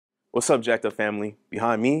What's up, Jacked Up family?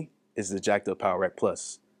 Behind me is the Jacked Up Power Rack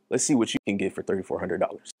Plus. Let's see what you can get for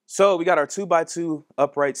 $3,400. So we got our 2x2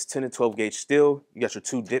 uprights, 10 and 12 gauge steel. You got your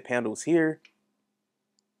 2 dip handles here.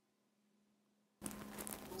 You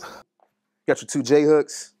got your 2 J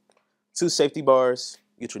hooks, 2 safety bars.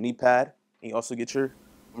 You get your knee pad, and you also get your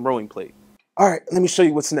rowing plate. All right, let me show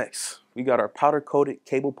you what's next. We got our powder coated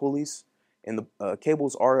cable pulleys, and the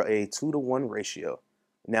cables are a 2-to-1 ratio.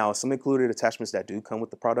 Now, some included attachments that do come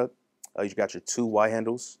with the product. You got your 2 Y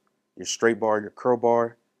handles, your straight bar, your curl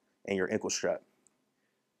bar, and your ankle strap.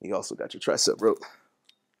 You also got your tricep rope.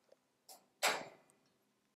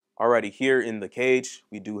 Alrighty, here in the cage,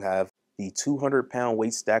 we do have the 200-pound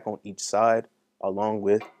weight stack on each side, along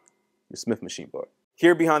with your Smith machine bar.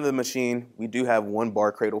 Here behind the machine, we do have 1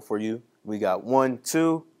 bar cradle for you. We got 1,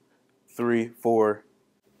 2, 3, 4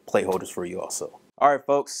 plate holders for you also. All right,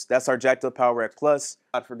 folks, that's our Jacked Up Power Rack Plus.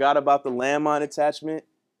 I forgot about the landmine attachment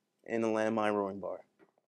and the landmine rowing bar.